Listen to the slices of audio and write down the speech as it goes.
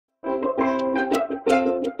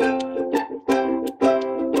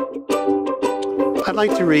I'd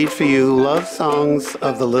like to read for you Love Songs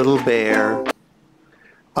of the Little Bear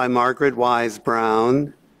by Margaret Wise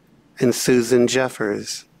Brown and Susan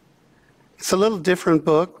Jeffers. It's a little different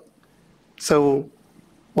book, so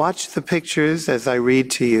watch the pictures as I read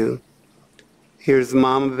to you. Here's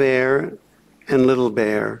Mama Bear and Little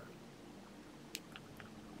Bear.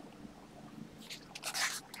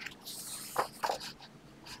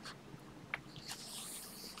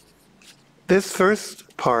 This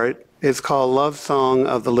first part is called Love Song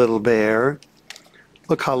of the Little Bear.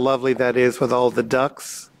 Look how lovely that is with all the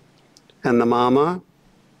ducks and the mama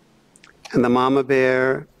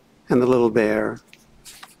bear and the little bear.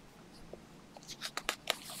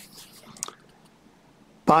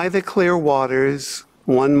 By the clear waters,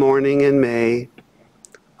 one morning in May,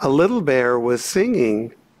 a little bear was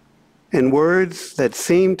singing in words that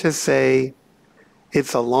seemed to say,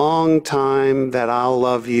 "It's a long time that I'll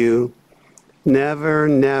love you, never,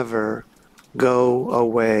 never go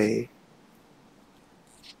away."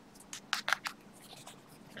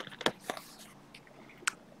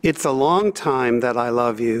 It's a long time that I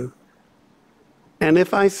love you, and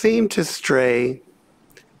if I seem to stray,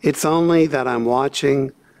 it's only that I'm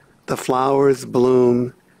watching the flowers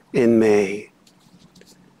bloom in May.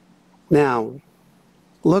 Now,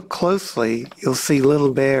 look closely. You'll see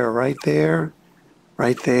Little Bear right there,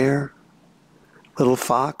 right there. Little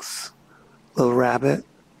fox, little rabbit.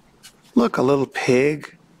 Look, a little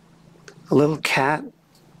pig, a little cat,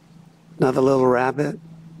 another little rabbit.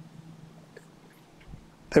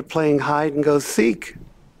 They're playing hide and go seek.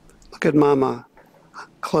 Look at Mama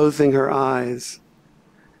closing her eyes.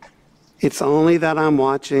 It's only that I'm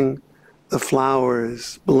watching the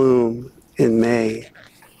flowers bloom in May.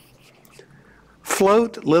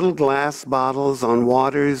 Float little glass bottles on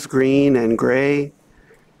waters green and gray.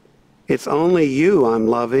 It's only you I'm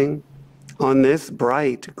loving on this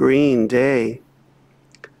bright green day.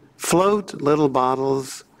 Float little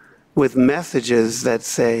bottles with messages that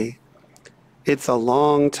say, "It's a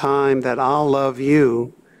long time that I'll love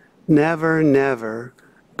you, never, never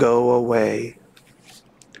go away."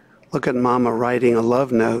 Look at Mama writing a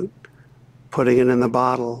love note, putting it in the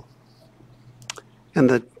bottle. And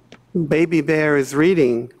the baby bear is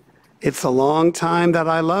reading, "It's a long time that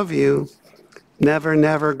I love you, never,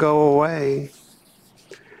 never go away."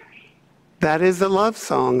 That is the love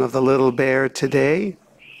song of the little bear today.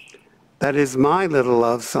 That is my little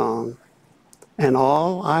love song, and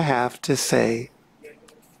all I have to say.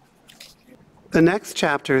 The next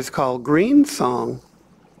chapter is called Green Song.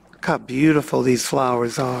 Look how beautiful these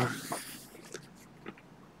flowers are.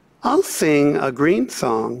 I'll sing a green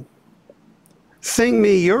song. Sing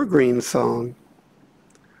me your green song.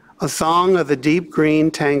 A song of the deep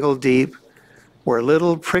green tangled deep, where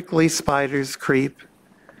little prickly spiders creep,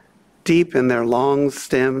 deep in their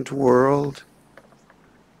long-stemmed world.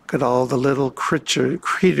 Look at all the little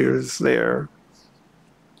creatures there.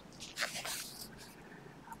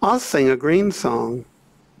 I'll sing a green song.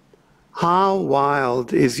 How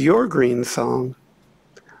wild is your green song?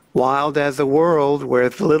 Wild as a world where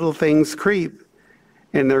little things creep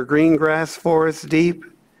in their green grass forest deep,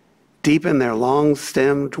 deep in their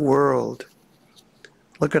long-stemmed world.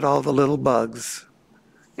 Look at all the little bugs.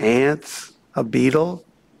 Ants, a beetle,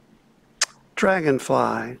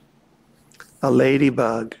 dragonfly, a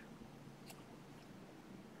ladybug.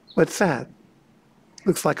 What's that?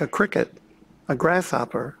 Looks like a cricket, a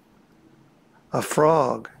grasshopper, a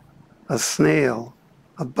frog, a snail,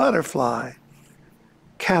 a butterfly,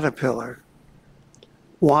 caterpillar.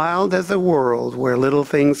 Wild as a world where little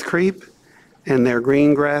things creep in their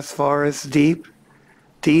green grass forests deep,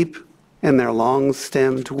 deep in their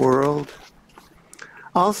long-stemmed world.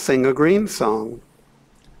 I'll sing a green song.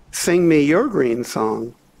 Sing me your green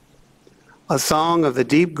song. A song of the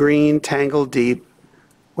deep green tangled deep,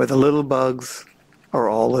 where the little bugs are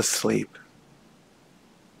all asleep.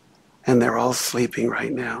 And they're all sleeping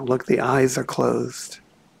right now. Look, the eyes are closed.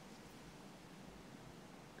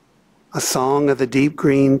 A song of the deep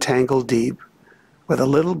green tangled deep, where the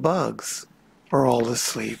little bugs are all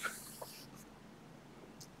asleep.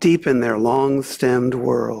 Deep in their long-stemmed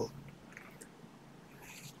world.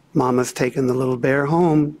 Mama's taken the little bear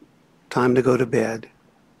home. Time to go to bed.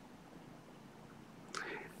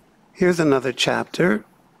 Here's another chapter.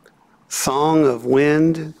 Song of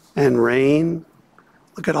wind and rain.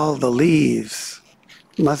 Look at all the leaves.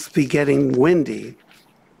 Must be getting windy.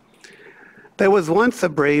 There was once a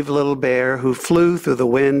brave little bear who flew through the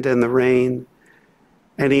wind and the rain,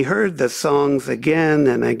 and he heard the songs again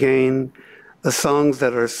and again, the songs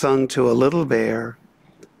that are sung to a little bear.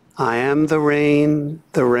 I am the rain,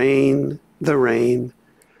 the rain, the rain.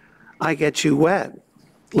 I get you wet,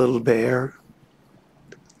 little bear.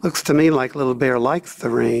 Looks to me like Little Bear likes the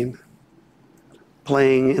rain,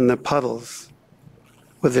 playing in the puddles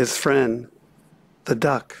with his friend, the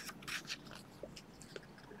duck.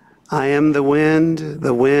 I am the wind,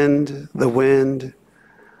 the wind, the wind.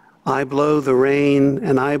 I blow the rain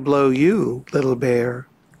and I blow you, Little Bear.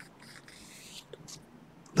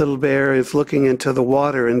 Little Bear is looking into the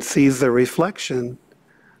water and sees the reflection,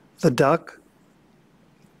 the duck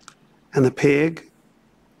and the pig.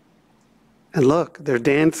 And look, they're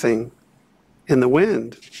dancing in the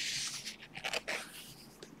wind.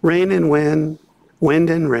 Rain and wind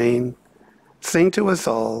and rain, sing to us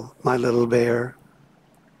all, my little bear.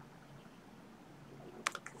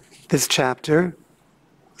 This chapter,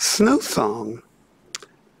 Snow Song.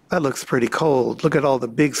 That looks pretty cold. Look at all the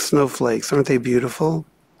big snowflakes. Aren't they beautiful?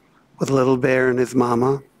 With Little Bear and his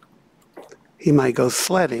mama. He might go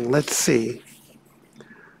sledding. Let's see.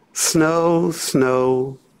 Snow,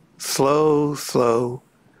 snow, slow, slow.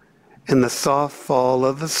 In the soft fall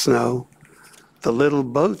of the snow, the little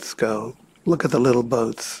boats go. Look at the little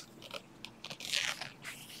boats.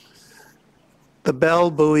 The bell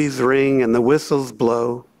buoys ring and the whistles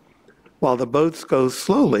blow, while the boats go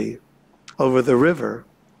slowly over the river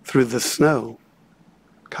through the snow.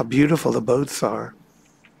 How beautiful the boats are.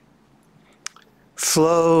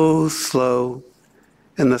 Slow, slow,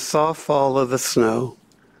 in the soft fall of the snow,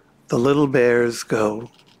 the little bears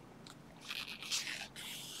go.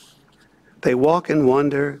 They walk and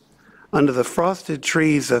wander under the frosted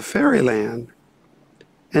trees of fairyland,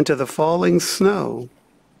 and to the falling snow,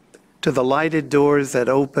 to the lighted doors that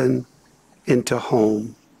open into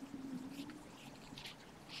home.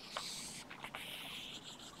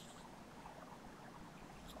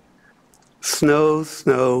 Snow,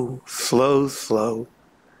 snow, slow, slow,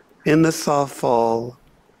 in the soft fall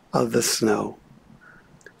of the snow.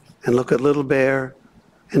 And look at Little Bear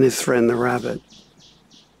and his friend the rabbit.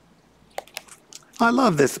 I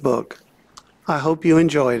love this book. I hope you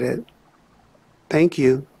enjoyed it. Thank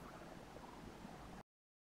you.